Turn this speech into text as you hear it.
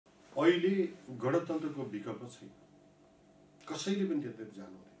अहिले गणतन्त्रको विकल्प छैन, कसैले पनि त्यतै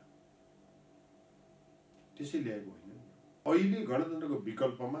जानु हुँदैन, त्यसै ल्याएको होइन। अहिले गणतन्त्रको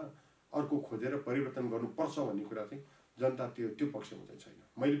विकल्पमा अर्को खोजेर परिवर्तन गर्नुपर्छ भन्ने कुरा चाहिँ जनता त्यो पक्षमा चाहिँ छैन।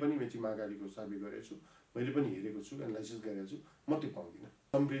 मैले पनि मेची महाकालीको सर्वे गरेको छु, मैले पनि हेरेको छु, एनालाइसिस गरेको छु, म त्यो पाउँदिनँ।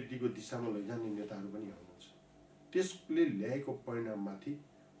 समृद्धिको दिशामा लैजाने नेताहरू पनि आउनुहुन्छ, त्यसले ल्याएको परिणाममाथि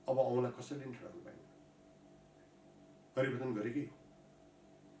अब आउन कसैले पनि ठहराउनु पाएन। परिवर्तन गरेकै हो,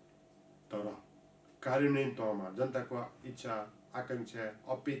 तर कार्यान्वयन तहमा जनताको इच्छा, आकांक्षा,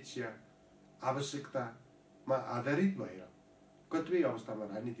 अपेक्षा, आवश्यकतामा आधारित भएर कतिपय अवस्थामा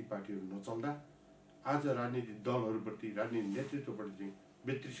राजनीतिक पार्टीहरू नचल्दा आज राजनीतिक दलहरूप्रति, राजनीतिक नेतृत्वप्रति चाहिँ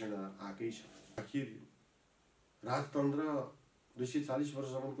वितृष्णा आएकै छ। आखिर राजतन्त्र 240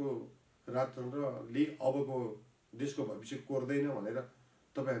 वर्षसम्मको राजतन्त्रले अबको देशको भविष्य कोर्दैन भनेर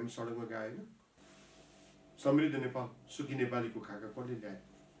तपाईँ हामी सडकमा गएन। समृद्ध नेपाल, सुखी नेपालीको खाका कसले ल्याए?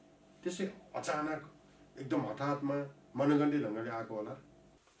 त्यसै अचानक एकदम हठातमा मनगण्य ढङ्गले आएको होला।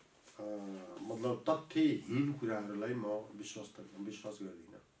 मतलब तथ्यहीन कुराहरूलाई म विश्वास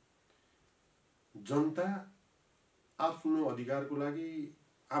गर्दिनँ। जनता आफ्नो अधिकारको लागि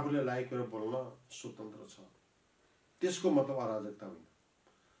आफूलाई लागेको कुरा बोल्न स्वतन्त्र छ, त्यसको मतलब अराजकता होइन।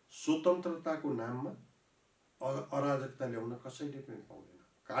 स्वतन्त्रताको नाममा अराजकता ल्याउन कसैले पनि पाउँदैन,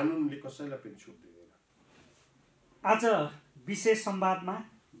 कानुनले कसैलाई पनि छुट दिँदैन। आज विशेष संवादमा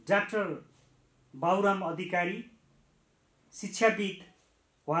डाक्टर बाबुराम अधिकारी, शिक्षाविद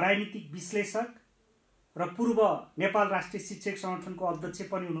वा राजनीतिक विश्लेषक र पूर्व नेपाल राष्ट्रिय शिक्षक संगठनको अध्यक्ष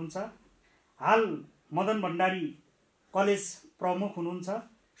पनि हुनुहुन्छ। हाल मदन भण्डारी कलेज प्रमुख हुनुहुन्छ।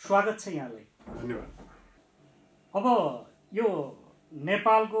 स्वागत छ यहाँलाई। धन्यवाद। अब यो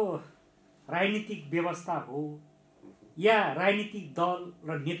नेपालको राजनीतिक व्यवस्था हो या राजनीतिक दल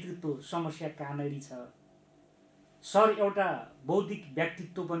र नेतृत्व समस्या कहाँनिर छ? सर एउटा बौद्धिक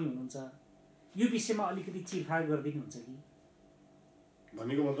व्यक्तित्व पनि हुनुहुन्छ, यो विषयमा अलिकति चिरफार गरिदिनुहुन्छ कि?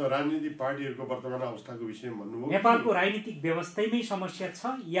 भनेको मतलब राजनीतिक पार्टीहरूको वर्तमान अवस्थाको विषयमा भन्नुभयो? नेपालको राजनीतिक व्यवस्थामै समस्या छ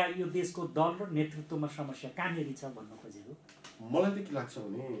या यो देशको दल र नेतृत्वमा समस्या कहाँनिर छ भन्न खोजेको? मलाई त के लाग्छ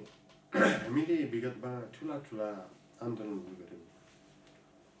भने हामीले विगतमा ठुला आन्दोलनहरू गऱ्यौँ।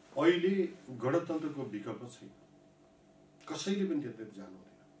 अहिले गणतन्त्रको विकल्प छैन, कसैले पनि त्यतै जानु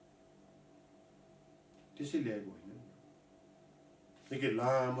हुँदैन, त्यसै ल्याएको होइन। निकै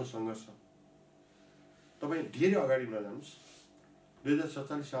लामो सङ्घर्ष। तपाईँ धेरै अगाडि नजानुहोस्,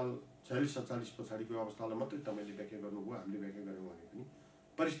 2047 साल 46-47 पछाडिको अवस्थालाई मात्रै तपाईँले व्याख्या गर्नुभयो, हामीले व्याख्या गऱ्यौँ भने पनि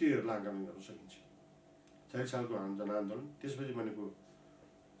परिस्थितिहरूलाई आकलन गर्न सकिन्छ। 40 सालको जनआन्दोलन, त्यसपछि बनेको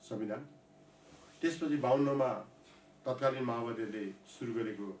संविधान, त्यसपछि 52मा तत्कालीन माओवादीले सुरु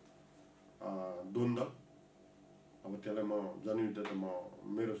गरेको द्वन्द्व, अब त्यसलाई म जनयुद्ध त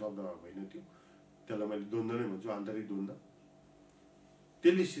मेरो शब्द होइन त्यो, त्यसलाई मैले द्वन्द्व नै भन्छु, आन्तरिक द्वन्द्व।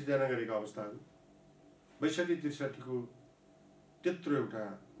 त्यसले सिर्जना गरेका अवस्थाहरू, 62-63 त्यत्रो एउटा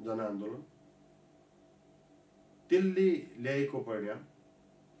जनआन्दोलन, त्यसले ल्याएको परिणाम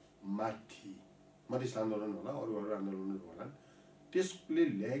माथि मधेस आन्दोलन होला, अरू आन्दोलनहरू होला, त्यसले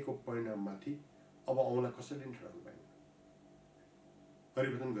ल्याएको परिणाममाथि अब आउन कसैले पनि ठहराउनु पाएन।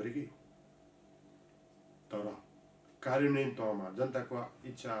 परिवर्तन गरेकै हो, तर कार्यान्वयन तहमा जनताको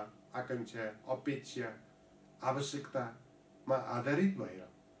इच्छा, आकांक्षा, अपेक्षा, आवश्यकतामा आधारित भएर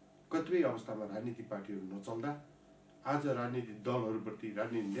कतिपय अवस्थामा राजनीतिक पार्टीहरू नचल्दा आज राजनीतिक दलहरूप्रति,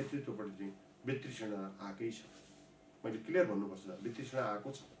 राजनीतिक नेतृत्वप्रति चाहिँ वितृष्णा आएकै छ। मैले क्लियर भन्नुपर्छ, वितृष्णा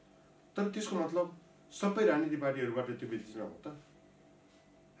आएको छ। तर त्यसको मतलब सबै राजनीतिक पार्टीहरूबाट त्यो विश्लेषण हो त?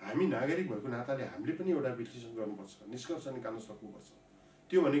 हामी नागरिक भएको नाताले हामीले पनि एउटा विश्लेषण गर्नुपर्छ, निष्कर्ष निकाल्न सक्नुपर्छ।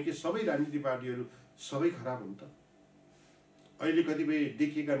 त्यो भनेको सबै राजनीतिक पार्टीहरू सबै खराब हुन् त? अहिले कतिपय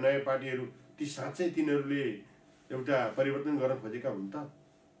देखिएका नयाँ पार्टीहरू ती साँच्चै तिनीहरूले एउटा परिवर्तन गर्न खोजेका हुन् त?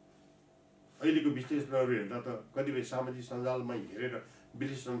 अहिलेको विश्लेषणहरू हेर्दा त कतिपय सामाजिक सञ्जालमा हेरेर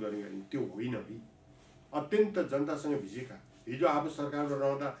विश्लेषण गर्ने गरी त्यो होइन है। अत्यन्त जनतासँग भिजेका, हिजो अब सरकारमा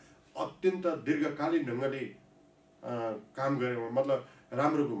रहँदा अत्यन्त दीर्घकालीन ढङ्गले काम गरे, मतलब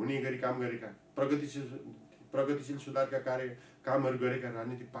राम्रो हुने गरी काम गरेका, प्रगतिशील सुधारका कामहरू गरेका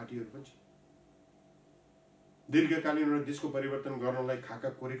राजनीतिक पार्टीहरू पनि छन्। दीर्घकालीन र देशको परिवर्तन गर्नलाई खाका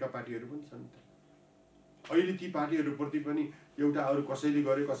कोरेका पार्टीहरू पनि छन्। अहिले ती पार्टीहरूप्रति पनि एउटा अरू कसैले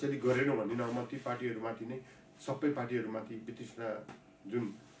गर्यो कसैले गरेन भन्ने नाममा ती पार्टीहरूमाथि नै, सबै पार्टीहरूमाथि वितृष्णा जुन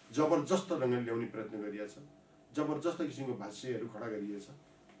जबरजस्त ढङ्गले ल्याउने प्रयत्न गरिएको छ, जबरजस्त किसिमको भाष्यहरू खडा गरिएको छ,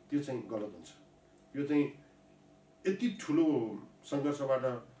 त्यो चाहिँ गलत हुन्छ। यो चाहिँ यति ठुलो सङ्घर्षबाट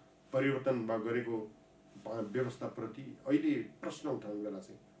परिवर्तन गरेको व्यवस्थाप्रति अहिले प्रश्न उठाउने बेला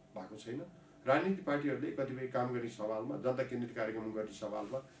चाहिँ भएको छैन। राजनीतिक पार्टीहरूले कतिपय काम गर्ने सवालमा, जनता केन्द्रित कार्यक्रम गर्ने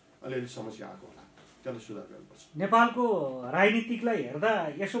सवालमा अलिअलि समस्या आएको होला। त्यसलाई सुधार गर्नुपर्छ। नेपालको राजनीतिकलाई हेर्दा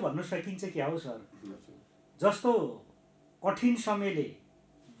यसो भन्न सकिन्छ कि हो सर, जस्तो कठिन समयले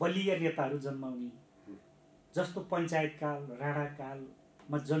बलिया नेताहरू जन्माउने, जस्तो पञ्चायतकाल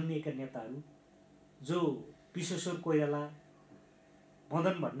राणाकालमा जन्मिएका नेताहरू जो विश्वेश्वर कोइराला,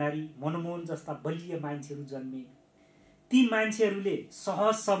 मदन भण्डारी, मनमोहन जस्ता बलिया मान्छेहरू जन्मे, ती मान्छेहरूले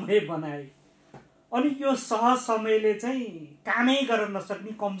सहज समय बनाए। अनि यो सहज समयले चाहिँ कामै गर्न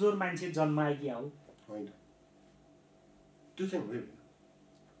नसक्ने कमजोर मान्छे जन्माए कि हो? होइन, त्यो चाहिँ हुँदैन।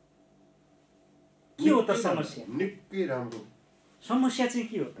 के हो त समस्या? निकै राम्रो समस्या चाहिँ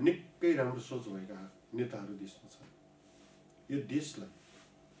के हो त? निकै राम्रो सोच भएका नेताहरू देशमा छन्। यो देशलाई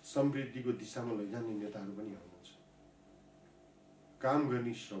समृद्धिको दिशामा लैजाने नेताहरू पनि हुनुहुन्छ। काम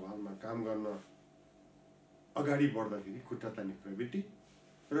गर्ने स्वभावमा, काम गर्न अगाडि बढ्दाखेरि खुट्टा तान्ने प्रवृत्ति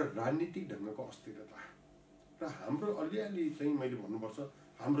र राजनीतिक ढङ्गको अस्थिरता र हाम्रो अलिअलि चाहिँ मैले भन्नुपर्छ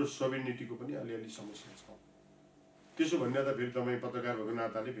हाम्रो सोभेनिटीको पनि अलिअलि समस्या छ। त्यसो भन्दा त फेरि तपाईँ पत्रकार भएको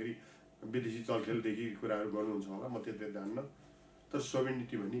नाताले फेरि विदेशी चलखेलदेखि कुराहरू गर्नुहुन्छ होला, म त्यति जान्न। तर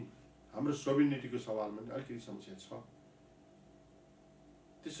सोभेनिटी भने हाम्रो सोभेनिटीको सवालमा पनि अलिकति समस्या छ।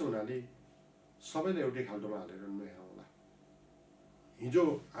 त्यसो हुनाले सबैलाई एउटै खाल्टोमा हालेर नहेर्नु होला। हिजो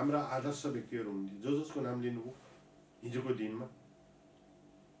हाम्रा आदर्श व्यक्तिहरू हुनुहुन्थ्यो, जसको नाम लिनुभयो हिजोको दिनमा,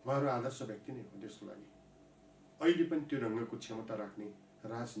 उहाँहरू आदर्श व्यक्ति नै हो देशको लागि। अहिले पनि त्यो ढङ्गको क्षमता राख्ने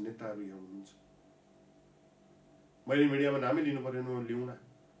राजनेताहरू यहाँ हुनुहुन्छ। मैले मिडियामा नामै लिनु परेन, लिउँ,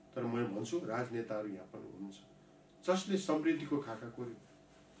 तर म भन्छु राजनेताहरू यहाँ पनि हुनुहुन्छ जसले समृद्धिको खाका कोर्यो।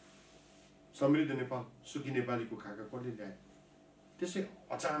 समृद्ध नेपाल, सुखी नेपालीको खाका कसले ल्याए? त्यसै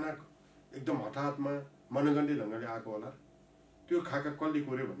अचानक एकदम हठातमा मनगण्डे ढङ्गले आएको होला। त्यो खाका कसले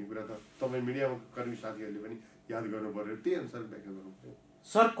कोर्यो भन्ने कुरा त तपाईँ मिडियामा कर्मी साथीहरूले पनि याद गर्नु पर्यो, त्यही अनुसार व्याख्या गर्नु पर्यो।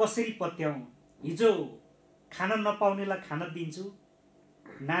 सर कसरी पत्याउँ? हिजो खाना नपाउनेलाई खाना दिन्छु,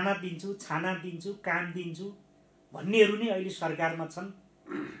 नाना दिन्छु, छाना दिन्छु, काम दिन्छु भन्नेहरू नै अहिले सरकारमा छन्।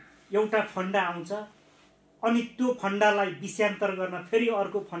 एउटा फन्डा आउँछ अनि त्यो फन्डालाई विषयान्तर गर्न फेरि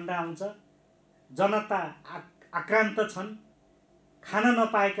अर्को फन्डा आउँछ। जनता आक्रान्त छन्। खान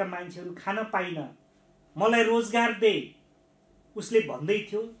नपाएका मान्छेहरू खान पाइन, मलाई रोजगार दे उसले भन्दै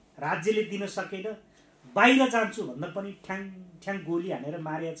थियो, राज्यले दिन सकेन, बाहिर जान्छु भन्दा पनि ठ्याङ ठ्याङ गोली हानेर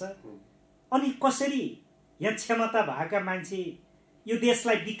मारेछ। अनि कसरी यहाँ क्षमता भएका मान्छे यो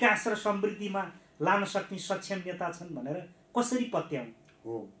देशलाई विकास र समृद्धिमा लान सक्ने सक्षम नेता छन् भनेर कसरी पत्याउँ?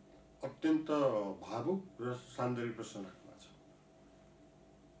 हो, अत्यन्त भावुक र सान्दर्भिक प्रश्न राख्नु भएको छ।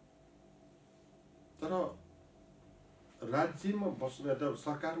 तर राज्यमा बस्ने अथवा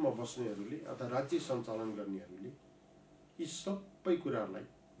सरकारमा बस्नेहरूले अथवा राज्य सञ्चालन गर्नेहरूले यी सबै कुराहरूलाई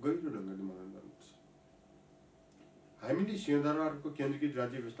गहिरो ढङ्गले मनन गर्नुपर्छ। हामीले सिंहदरबारको केन्द्रीकृत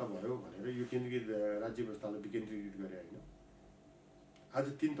राज्य व्यवस्था भयो भनेर यो केन्द्रीकृत राज्य व्यवस्थालाई विकेन्द्रीकृत गरे होइन। आज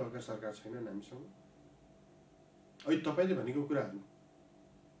 3 तहका सरकार छैनन् हामीसँग। अहिले तपाईँले भनेको कुराहरू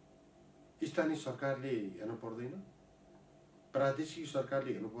स्थानीय सरकारले हेर्नु पर्दैन, प्रादेशिक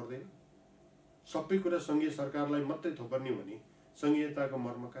सरकारले हेर्नु पर्दैन, सबै कुरा सङ्घीय सरकारलाई मात्रै थोपर्ने भने सङ्घीयताको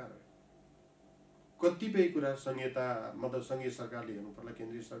मर्म कहाँ रह्यो? कतिपय कुरा संहिता मतलब सङ्घीय सरकारले हेर्नु पर्ला,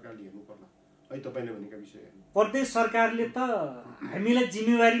 केन्द्रीय सरकारले हेर्नु पर्ला। अहिले तपाईँले भनेका विषय हेर्नु, प्रदेश सरकारले त हामीलाई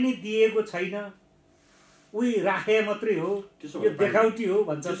जिम्मेवारी नै दिएको छैन, उही राखे मात्रै हो, यो देखाउटी हो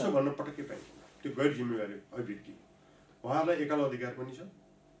भन्छ। त्यसो भन्न पटक्कै पाइँदैन। त्यो गैर जिम्मेवारी अभिव्यक्ति। उहाँलाई एकाल अधिकार पनि छ,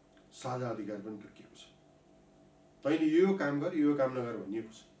 साझा अधिकार पनि तोकिएको छ। तैँले यो काम गर, यो काम नगर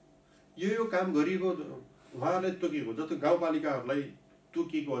भनिएको छ। यो काम गरिएको उहाँलाई तोकिएको, जस्तो गाउँपालिकाहरूलाई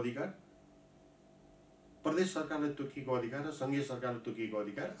तोकिएको अधिकार, प्रदेश सरकारलाई तोकिएको अधिकार र सङ्घीय सरकारलाई तोकिएको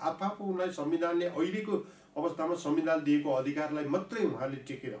अधिकार, आफू उनलाई संविधानले अहिलेको अवस्थामा संविधान दिएको अधिकारलाई मात्रै उहाँले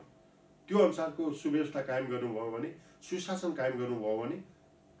टेकेर त्यो अनुसारको सुव्यवस्था कायम गर्नुभयो भने, सुशासन कायम गर्नुभयो भने,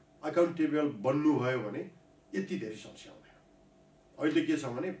 अकाउन्टेबल बन्नुभयो भने यति धेरै समस्या हुँदैन। अहिले के छ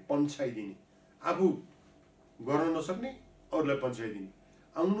भने पन्छाइदिने, आफू गर्न नसक्ने अरूलाई पन्छाइदिने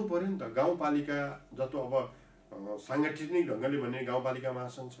आउनु पर्यो नि त। गाउँपालिका जस्तो अब साङ्गठनिक ढङ्गले भने गाउँपालिका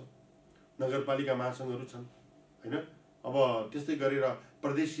महासङ्घ छ, नगरपालिका महासङ्घहरू छन् होइन। अब त्यस्तै गरेर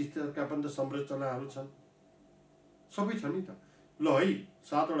प्रदेश स्तरका पनि त संरचनाहरू छन्, सबै छ नि त। ल है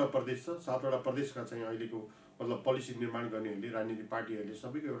 7वटा प्रदेश छ, 7वटा प्रदेशका चाहिँ अहिलेको मतलब पोलिसी निर्माण गर्नेहरूले, राजनीतिक पार्टीहरूले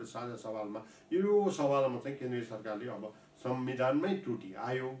सबैको एउटा साझा सवालमा, यो सवालमा चाहिँ केन्द्रीय सरकारले अब संविधानमै त्रुटि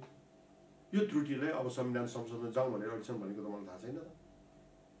आयो, यो त्रुटिलाई अब संविधान संशोधन जाउँ भनेर अहिलेसम्म भनेको त मलाई थाहा छैन त।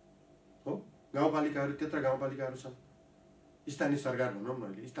 हो, गाउँपालिकाहरू त्यत्र गाउँपालिकाहरू छन्, स्थानीय सरकार भनौँ न,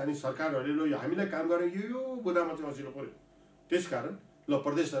 अहिले स्थानीय सरकारहरूले ल हामीलाई काम गरेर यो बुदामा चाहिँ असिलो पर्यो। त्यसकारण ल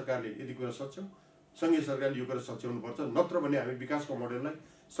प्रदेश सरकारले यदि कुरा सच्याउँ, सङ्घीय सरकारले यो कुरा सच्याउनुपर्छ, नत्र भने हामी विकासको मोडेललाई,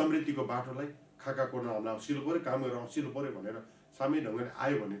 समृद्धिको बाटोलाई खाका कोर्न हामीलाई असिलो पर्यो, काम गरेर असिलो पर्यो भनेर सामूहिक ढङ्गले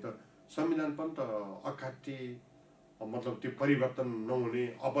आयो भने त संविधान पनि त अकाट्य मतलब त्यो परिवर्तन नहुने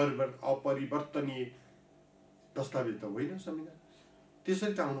अपरिवर्तनीय दस्तावेज त होइन संविधान।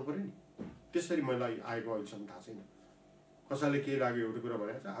 त्यसरी त आउनु पर्यो नि। त्यसरी मलाई आएको अहिलेसम्म थाहा छैन। कसैले के लाग्यो एउटा कुरा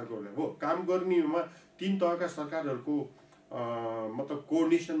भनेको छ, अर्को हो काम गर्नेमा 3 तहका सरकारहरूको मतलब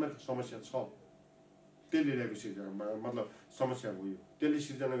कोअर्डिनेसनमा समस्या छ। त्यसले ल्याएको सिर्जना मतलब समस्या हो यो, त्यसले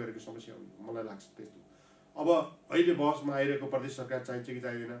सिर्जना गरेको समस्या हो मलाई लाग्छ त्यस्तो। अब अहिले बहसमा आइरहेको प्रदेश सरकार चाहिन्छ कि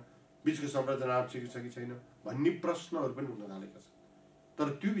चाहिँदैन, बिचको संरचना आवश्यक छ कि छैन भन्ने प्रश्नहरू पनि हुन थालेका छन्। तर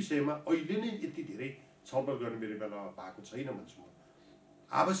त्यो विषयमा अहिले नै यति धेरै छलफल गर्ने मेरो बेला भएको छैन भन्छु म।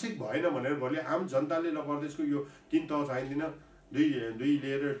 आवश्यक भएन भनेर भोलि आम जनताले ल प्रदेशको यो 3 तह चाहिँदैन, 2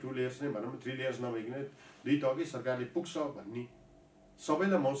 लेयर 2 लेयर्स नै भनौँ 3 लेयर्स नभइकन 2 तहकै सरकारले पुग्छ भन्ने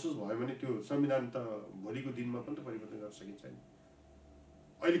सबैलाई महसुस भयो भने त्यो संविधान त भोलिको दिनमा पनि त परिवर्तन गर्न सकिन्छ नि।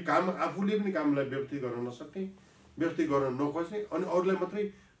 अहिले काम आफूले पनि कामलाई व्यवस्थित गर्न नसक्ने, व्यवस्थित गर्न नखोज्ने अनि अरूलाई मात्रै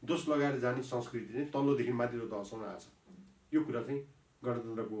दोष लगाएर जाने संस्कृति चाहिँ तल्लोदेखि माथिल्लो तहसम्म आएको छ। यो कुरा चाहिँ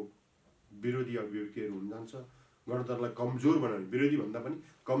गणतन्त्रको विरोधी अभिव्यक्तिहरू हुन जान्छ। गणतन्त्रलाई कमजोर बनाउने, विरोधी भन्दा पनि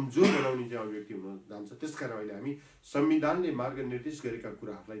कमजोर बनाउने चाहिँ अभिव्यक्ति हुन जान्छ। त्यसकारण अहिले हामी संविधानले मार्गनिर्देश गरेका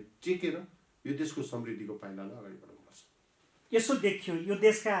कुराहरूलाई टेकेर यो देशको समृद्धिको पाइलालाई अगाडि बढाउनुपर्छ। यसो देखियो यो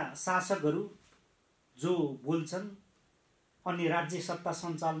देशका शासकहरू जो बोल्छन् अनि राज्य सत्ता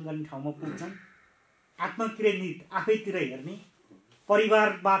सञ्चालन गर्ने ठाउँमा पुग्छन्, आत्मकेन्द्रित आफैतिर हेर्ने,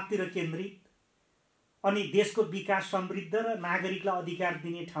 परिवारवादतिर केन्द्रित अनि देशको विकास समृद्ध र नागरिकलाई अधिकार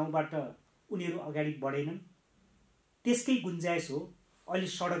दिने ठाउँबाट उनीहरू अगाडि बढेनन्। त्यसकै गुन्जाइस हो अहिले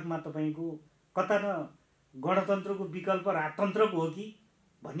सडकमा तपाईँको कता न गणतन्त्रको विकल्प राजतन्त्रको हो कि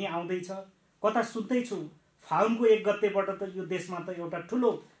भन्ने आउँदैछ। कता सुन्दैछु फाउनको 1 गतेबाट त यो देशमा त एउटा ठुलो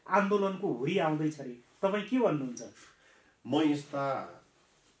आन्दोलनको हुरी आउँदैछ अरे। तपाईँ के भन्नुहुन्छ? म यस्ता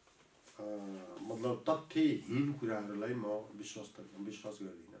मतलब तथ्यहीन कुराहरूलाई म विश्वास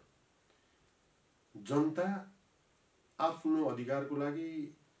गर्दिनँ। जनता आफ्नो अधिकारको लागि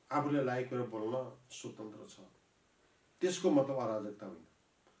आफूलाई लागेको कुरा बोल्न स्वतन्त्र छ। त्यसको मतलब अराजकता होइन।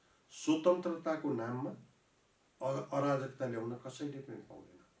 स्वतन्त्रताको नाममा अराजकता ल्याउन कसैले पनि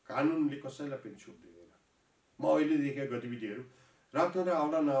पाउँदैन। कानुनले कसैलाई पनि छुट दिँदैन। म अहिले देखेका गतिविधिहरू राजतन्त्र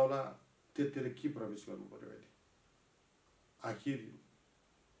आउला नआउला त्यतिर के प्रवेश गर्नु पर्यो अहिले? आखिर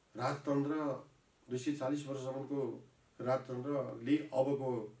राजतन्त्र 240 वर्षसम्मको राजतन्त्रले अबको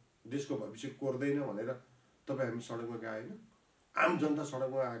देशको भविष्य कोर्दैन भनेर तपाईँ हामी सडकमा गएन, आम जनता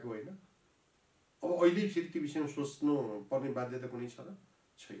सडकमा आएको होइन। अब अहिले फेरि त्यो विषयमा सोच्नु पर्ने बाध्यता कुनै छ र?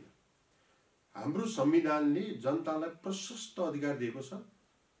 छैन। हाम्रो संविधानले जनतालाई प्रशस्त अधिकार दिएको छ।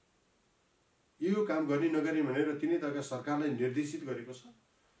 यो काम गर्ने नगर्ने भनेर तिनै तहका सरकारलाई निर्देशित गरेको छ।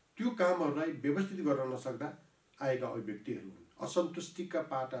 त्यो कामहरूलाई व्यवस्थित गर्न नसक्दा आएका अभिव्यक्तिहरू हुन्, असन्तुष्टिका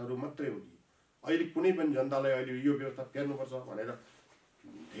पाटाहरू मात्रै हुन्। अहिले कुनै पनि जनतालाई अहिले यो व्यवस्था फेर्नुपर्छ भनेर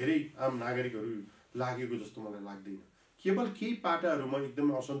धेरै आम नागरिकहरू लागेको जस्तो मलाई लाग्दैन। केवल केही पाटाहरूमा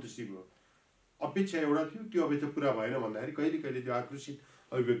एकदमै असन्तुष्टि भयो, अपेक्षा एउटा थियो, त्यो अपेक्षा पुरा भएन भन्दाखेरि कहिले कहिले त्यो आक्रोशित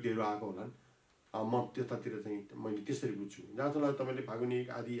अभिव्यक्तिहरू आएको होलान्। म त्यतातिर चाहिँ मैले त्यसरी बुझ्छु। जहाँसम्म तपाईँले फागुनी 1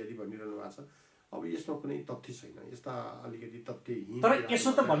 आदि भनिरहनु भएको छ, अब यसमा कुनै तथ्य छैन। यस्ता अलिकति तथ्यहीन। तर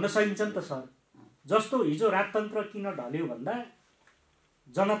यसो त भन्न सकिन्छ नि त सर, जस्तो हिजो राजतन्त्र किन ढल्यो भन्दा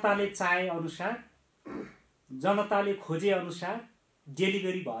जनताले चाहे अनुसार, जनताले खोजे अनुसार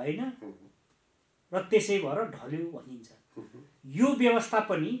डेलिभरी भएन र त्यसै भएर ढल्यो भनिन्छ। यो व्यवस्था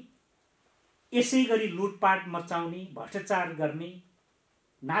पनि यसै गरी लुटपाट मचाउने, भ्रष्टाचार गर्ने,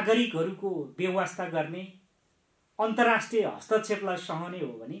 नागरिकहरूको बेवास्ता गर्ने, अन्तर्राष्ट्रिय हस्तक्षेपलाई सहने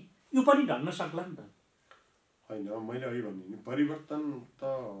हो भने यो पनि ढल्न सक्ला नि त। होइन, मैले अघि भने परिवर्तन त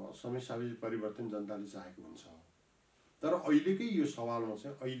समय सापेक्ष परिवर्तन जनताले चाहेको हुन्छ। तर अहिलेकै यो सवालमा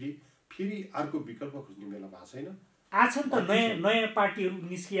चाहिँ अहिले फेरि अर्को विकल्प खोज्ने बेला भएको छैन। आछन् त नयाँ पार्टीहरू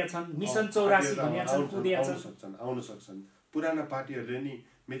निस्किया छन्, मिसन 84 भनिया छन्, कुदिया छन्, आउन सक्छन्। पुराना पार्टीहरूले नि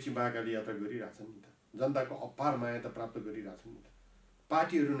मेची बागाली यात्रा गरिरहेछन् नि त। जनताको अपार माया त प्राप्त गरिरहेछन् नि त।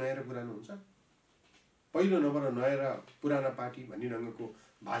 पार्टीहरू नयाँ र पुरानो हुन्छ? पहिलो नम्बर नयाँ र पुराना पार्टी भन्ने ढङ्गको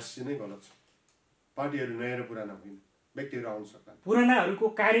भाष्य नै गलत छ। पार्टीहरू नयाँ र पुराना होइन, व्यक्तिहरू आउन सक्छन्। पुरानाहरूको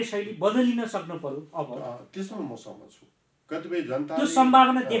कार्यशैली बदलिन सक्नु पर्यो। अब त्यसमा म सहमत छु। कतिपय जनता त्यो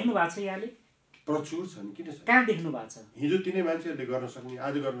सम्भावना देख्नु भएको छ यहाँले? प्रचुर छन्। किन छ? कहाँ देख्नु भएको छ? हिजो तिनै मान्छेहरूले गर्न सक्ने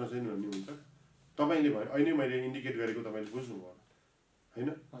आज गर्न नसक्ने भन्ने हुन्छ। तपाईँले भने अहिले मैले इन्डिकेट गरेको तपाईँले बुझ्नुभयो होइन?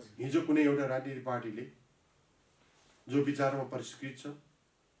 हिजो कुनै एउटा राजनीतिक पार्टीले जो विचारमा परिष्कृत छ,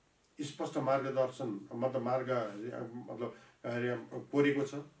 स्पष्ट मार्गदर्शन मतलब मार्ग कोरेको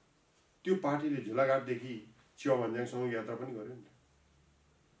छ, त्यो पार्टीले झुलाघाटदेखि चियाभन्ज्याङसम्म यात्रा पनि गर्यो नि त।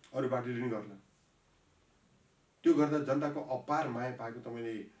 अरू पार्टीले पनि गर्ला। त्यो गर्दा जनताको अपार माया पाएको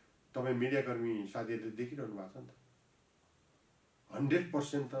तपाईँ मिडियाकर्मी साथीहरूले देखिरहनु भएको छ नि त।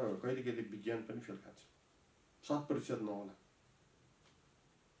 100% त कहिले कहिले विज्ञान पनि फेल खान्छ, 7% नहोला।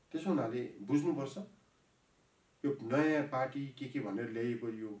 त्यसो हुनाले बुझ्नुपर्छ यो नयाँ पार्टी के भनेर ल्याएको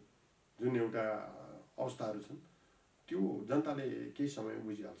यो जुन एउटा अवस्थाहरू छन् त्यो जनताले केही समयमा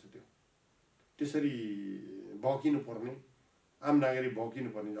बुझिहाल्छ। त्यो त्यसरी बकिनु पर्ने, आम नागरिक बकिनु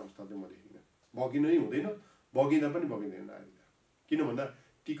पर्ने अवस्था चाहिँ म देख्दिनँ। बकिनु नै हुँदैन, बगिँदा पनि बगिँदैन नागरिक। किन भन्दा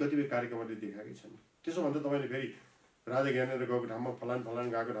ती कतिपय कार्यक्रमहरूले देखाएकै छन्। त्यसो भन्दा तपाईँले फेरि राजा ज्ञानेन्द्र गएको ठाउँमा फलान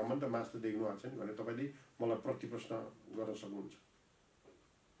गएको ठाउँमा नि त मास त देख्नु भएको छ नि भनेर तपाईँले मलाई प्रतिप्रश्न गर्न सक्नुहुन्छ।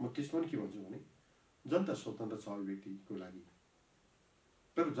 म त्यसमा पनि के भन्छु भने जनता स्वतन्त्र छ अभिव्यक्तिको लागि,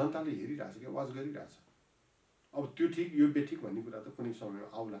 तर जनताले हेरिरहेछ क्या, वाच गरिरहेछ। अब त्यो ठिक यो बेठिक भन्ने कुरा त कुनै समयमा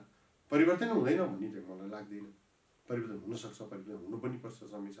आउला। परिवर्तन हुँदैन भन्ने चाहिँ मलाई लाग्दैन। परिवर्तन हुनसक्छ, परिवर्तन हुनु पनि पर्छ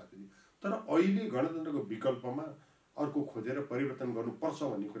समय साथै। तर अहिले गणतन्त्रको विकल्पमा अर्को खोजेर परिवर्तन गर्नुपर्छ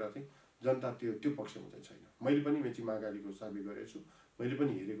भन्ने कुरा चाहिँ जनता त्यो पक्षमा चाहिँ छैन। मैले पनि मेची महाकालीको सर्वे गरेको छु, मैले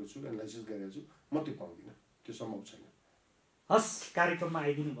पनि हेरेको छु, एनालाइसिस गरेको छु, म त्यो पाउँदिनँ, त्यो सम्भव छैन। हस्, कार्यक्रममा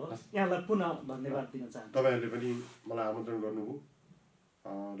आइदिनु भयो, यहाँलाई पुनः धन्यवाद दिन चाहन्छु। तपाईँहरूले पनि मलाई आमन्त्रण गर्नुभयो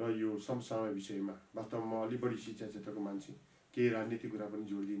र यो समसामयिक विषयमा वास्तवमा म अलि बढी शिक्षा क्षेत्रको मान्छे, केही राजनीतिक कुरा पनि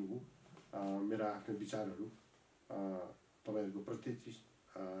जोड दिनुभयो। मेरा आफ्नो विचारहरू तपाईँहरूको प्रत्यक्ष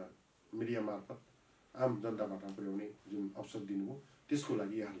मिडिया मार्फत आम जनताबाट पुर्याउने जुन अवसर दिनुभयो त्यसको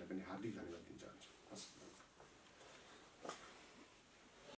लागि यहाँहरूलाई पनि हार्दिक धन्यवाद।